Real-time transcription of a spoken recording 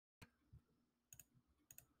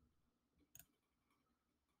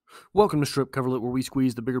Welcome to Strip Coverlet, where we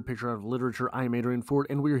squeeze the bigger picture out of literature. I am Adrian Ford,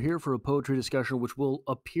 and we're here for a poetry discussion which will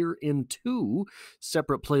appear in two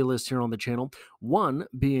separate playlists here on the channel. One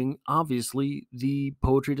being, obviously, the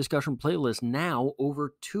poetry discussion playlist. Now,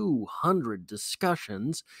 over 200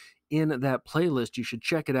 discussions in that playlist. You should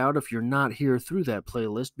check it out if you're not here through that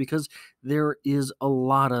playlist, because there is a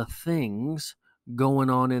lot of things going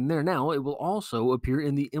on in there. Now, it will also appear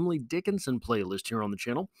in the Emily Dickinson playlist here on the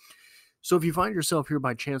channel. So if you find yourself here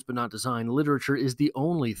by chance but not design, literature is the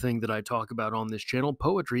only thing that I talk about on this channel.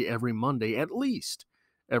 Poetry every Monday, at least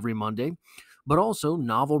every Monday. But also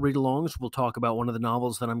novel read-alongs. We'll talk about one of the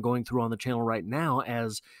novels that I'm going through on the channel right now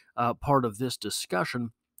as part of this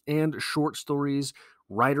discussion. And short stories,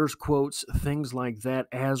 writer's quotes, things like that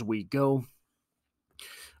as we go.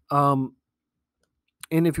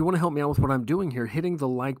 And if you want to help me out with what I'm doing here, hitting the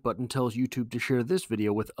like button tells YouTube to share this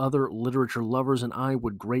video with other literature lovers, and I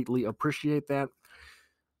would greatly appreciate that.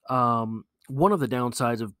 One of the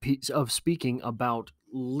downsides of speaking about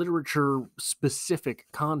literature-specific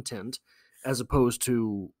content, as opposed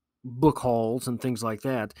to book hauls and things like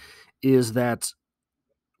that, is that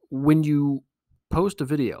when you post a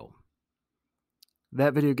video,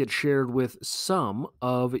 that video gets shared with some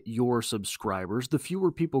of your subscribers. The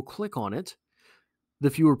fewer people click on it, the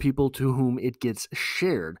fewer people to whom it gets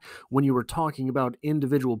shared. When you were talking about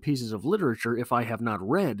individual pieces of literature, if I have not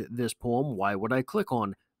read this poem, why would I click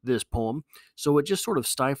on this poem? So it just sort of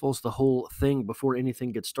stifles the whole thing before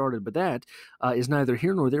anything gets started. But that is neither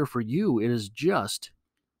here nor there for you. It is just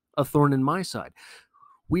a thorn in my side.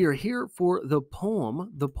 We are here for the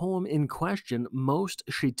poem in question, Most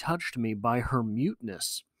She Touched Me by Her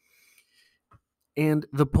Muteness. And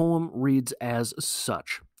the poem reads as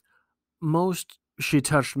such. Most she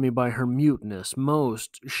touched me by her muteness,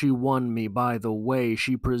 most she won me by the way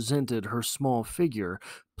she presented her small figure,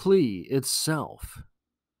 plea itself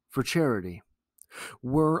for charity.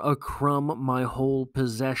 Were a crumb my whole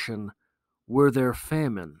possession, were there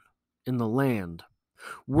famine in the land,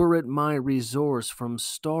 were it my resource from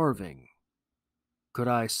starving, could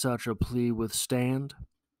I such a plea withstand?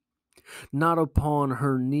 Not upon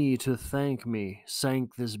her knee to thank me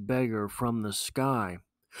sank this beggar from the sky,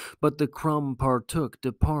 but the crumb partook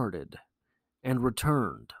departed, and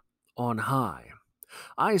returned on high.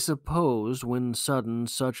 I suppose when sudden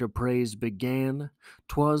such a praise began,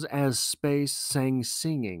 'twas as space sang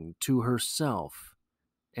singing to herself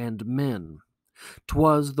and men.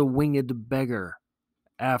 'Twas the winged beggar,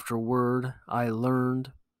 afterward I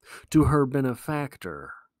learned, to her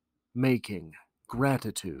benefactor making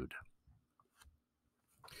gratitude.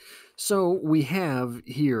 So we have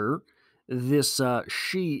here this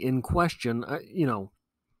she in question.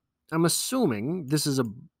 I'm assuming this is a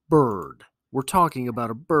bird. We're talking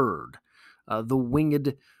about a bird. The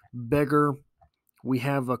winged beggar. We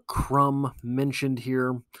have a crumb mentioned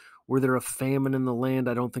here. Were there a famine in the land?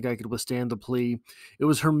 I don't think I could withstand the plea. It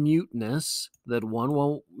was her muteness that won.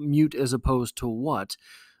 Well, mute as opposed to what?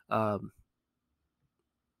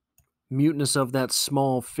 Muteness of that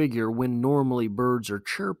small figure when normally birds are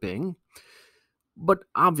chirping. But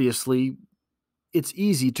obviously, it's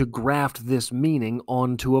easy to graft this meaning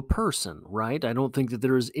onto a person, right? I don't think that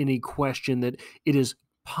there is any question that it is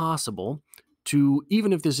possible to,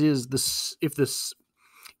 even if this is if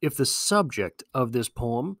the subject of this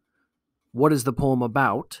poem, what is the poem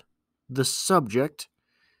about? The subject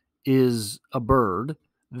is a bird,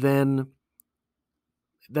 then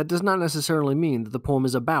that does not necessarily mean that the poem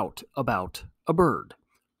is about a bird,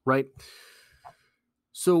 right?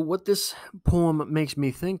 So what this poem makes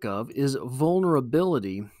me think of is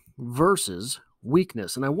vulnerability versus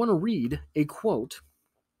weakness. And I want to read a quote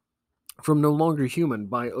from No Longer Human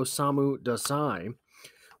by Osamu Dazai,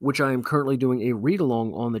 which I am currently doing a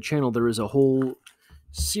read-along on the channel. There is a whole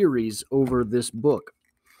series over this book.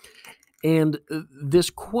 And this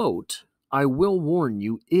quote, I will warn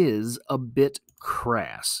you, is a bit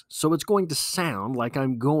crass. So it's going to sound like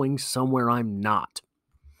I'm going somewhere I'm not.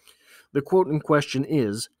 The quote in question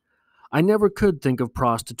is, I never could think of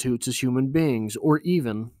prostitutes as human beings, or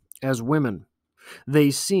even as women.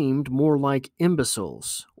 They seemed more like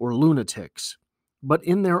imbeciles or lunatics. But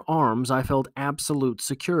in their arms I felt absolute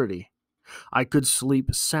security. I could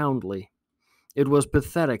sleep soundly. It was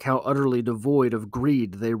pathetic how utterly devoid of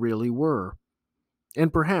greed they really were.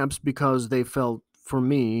 And perhaps because they felt for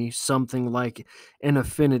me something like an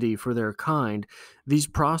affinity for their kind, these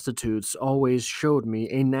prostitutes always showed me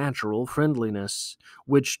a natural friendliness,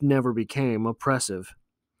 which never became oppressive.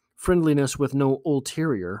 Friendliness with no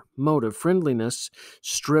ulterior motive. Friendliness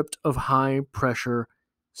stripped of high-pressure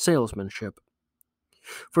salesmanship.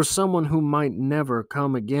 For someone who might never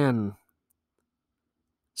come again.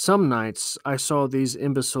 Some nights I saw these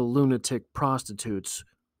imbecile lunatic prostitutes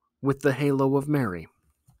with the halo of Mary.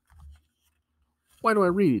 Why do I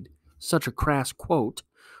read such a crass quote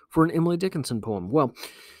for an Emily Dickinson poem? Well,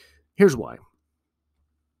 here's why.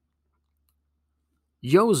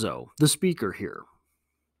 Yozo, the speaker here,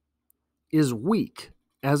 is weak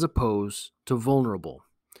as opposed to vulnerable.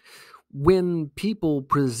 When people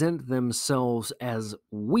present themselves as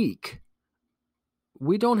weak,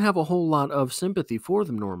 we don't have a whole lot of sympathy for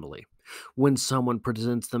them normally. When someone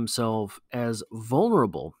presents themselves as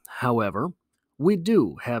vulnerable, however, we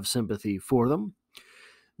do have sympathy for them.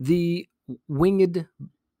 The winged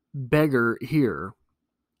beggar here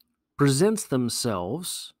presents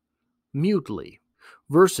themselves mutely,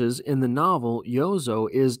 versus in the novel, Yozo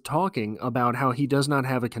is talking about how he does not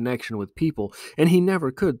have a connection with people, and he never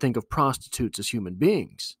could think of prostitutes as human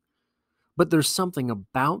beings. But there's something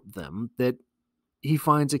about them that he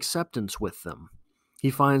finds acceptance with them.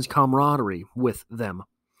 He finds camaraderie with them.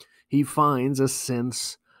 He finds a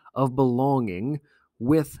sense of belonging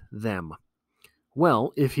with them.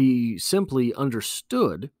 Well, if he simply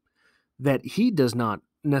understood that he does not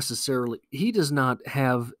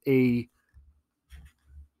have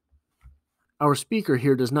our speaker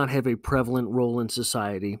here does not have a prevalent role in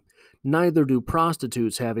society. Neither do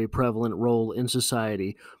prostitutes have a prevalent role in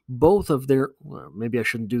society. Well, maybe I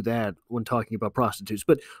shouldn't do that when talking about prostitutes,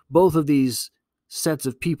 but both of these sets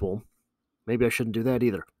of people, maybe I shouldn't do that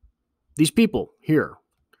either. These people here,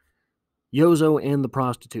 Yozo and the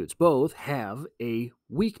prostitutes, both have a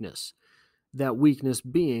weakness. That weakness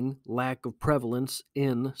being lack of prevalence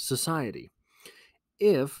in society.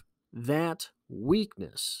 If that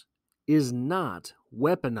weakness is not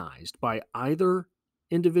weaponized by either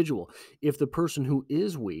individual, if the person who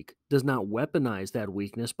is weak does not weaponize that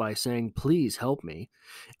weakness by saying, please help me,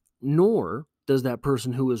 nor does that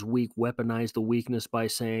person who is weak weaponize the weakness by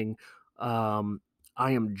saying, I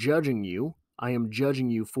am judging you. I am judging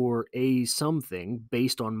you for a something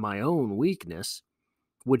based on my own weakness,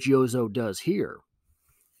 which Yozo does here.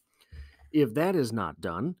 If that is not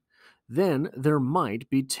done, then there might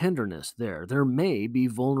be tenderness there. There may be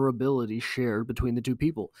vulnerability shared between the two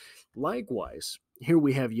people. Likewise, here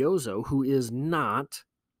we have Yozo, who is not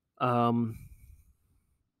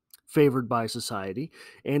favored by society,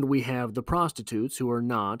 and we have the prostitutes who are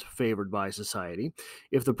not favored by society.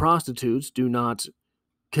 If the prostitutes do not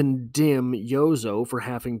condemn Yozo for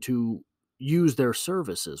having to use their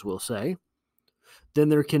services, we'll say, then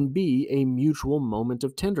there can be a mutual moment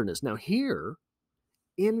of tenderness. Now, here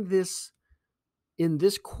in this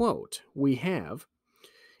quote, we have,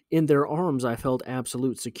 in their arms I felt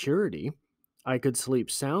absolute security. I could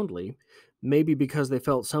sleep soundly, maybe because they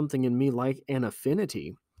felt something in me like an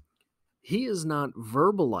affinity. He is not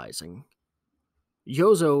verbalizing.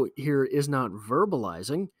 Yozo here is not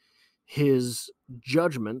verbalizing his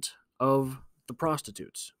judgment of the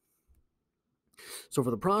prostitutes. So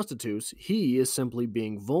for the prostitutes, he is simply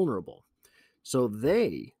being vulnerable. So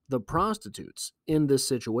they, the prostitutes, in this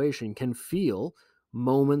situation can feel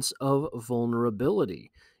moments of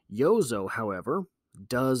vulnerability. Yozo, however,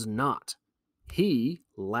 does not. He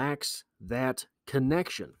lacks that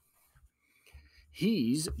connection.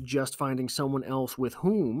 He's just finding someone else with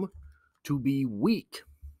whom to be weak.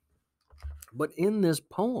 But in this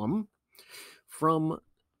poem from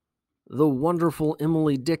the wonderful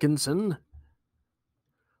Emily Dickinson,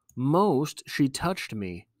 most she touched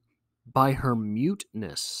me by her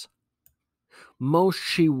muteness. Most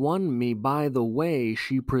she won me by the way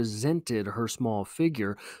she presented her small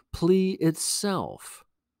figure, plea itself.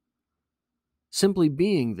 Simply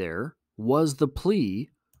being there was the plea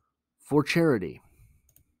for charity.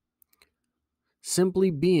 Simply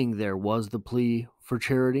being there was the plea for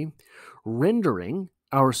charity, rendering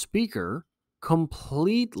our speaker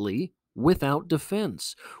completely without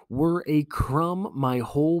defense. Were a crumb my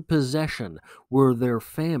whole possession, were there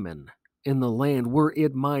famine in the land, were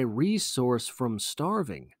it my resource from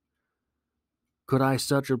starving, could I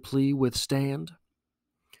such a plea withstand?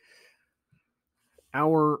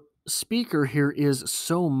 Our speaker here is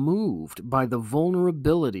so moved by the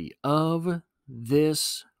vulnerability of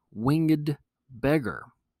this winged beggar,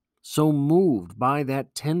 so moved by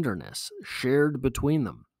that tenderness shared between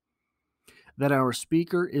them, that our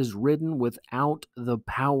speaker is ridden without the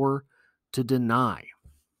power to deny.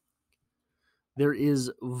 There is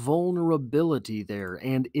vulnerability there,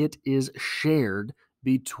 and it is shared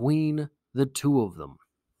between the two of them.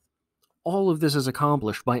 All of this is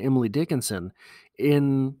accomplished by Emily Dickinson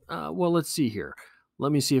in, let's see here.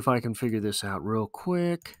 Let me see if I can figure this out real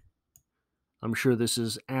quick. I'm sure this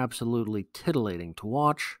is absolutely titillating to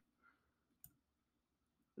watch.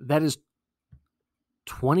 That is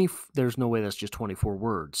There's no way that's just 24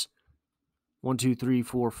 words. 1, 2, 3,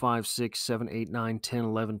 4, 5, 6, 7, 8, 9, 10,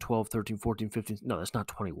 11, 12, 13, 14, 15. No, that's not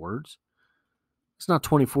 20 words. It's not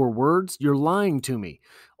 24 words. You're lying to me.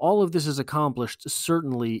 All of this is accomplished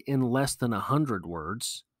certainly in less than 100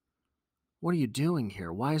 words. What are you doing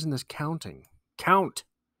here? Why isn't this counting? Count.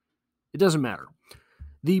 It doesn't matter.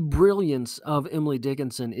 The brilliance of Emily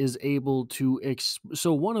Dickinson is able to.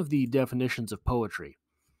 So, one of the definitions of poetry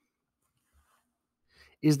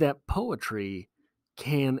is that poetry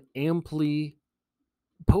cannot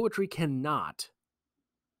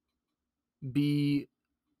be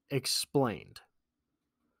explained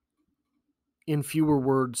in fewer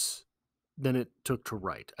words than it took to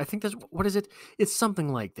write. I think that's what is it? It's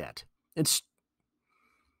something like that. It's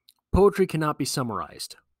Poetry cannot be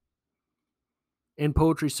summarized. And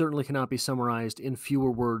poetry certainly cannot be summarized in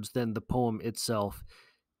fewer words than the poem itself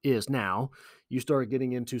is. Now, you start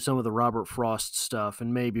getting into some of the Robert Frost stuff,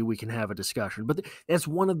 and maybe we can have a discussion. But that's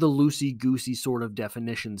one of the loosey-goosey sort of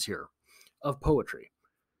definitions here of poetry.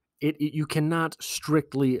 You cannot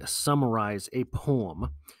strictly summarize a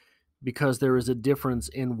poem because there is a difference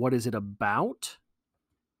in what is it about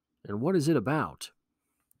and what is it about.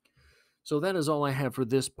 So that is all I have for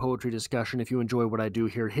this poetry discussion. If you enjoy what I do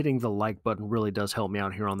here, hitting the like button really does help me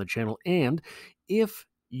out here on the channel. And if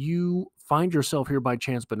you find yourself here by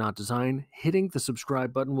chance but not design, hitting the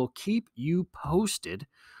subscribe button will keep you posted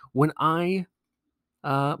when I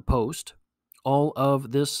post all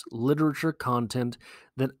of this literature content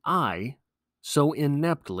that I so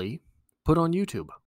ineptly put on YouTube.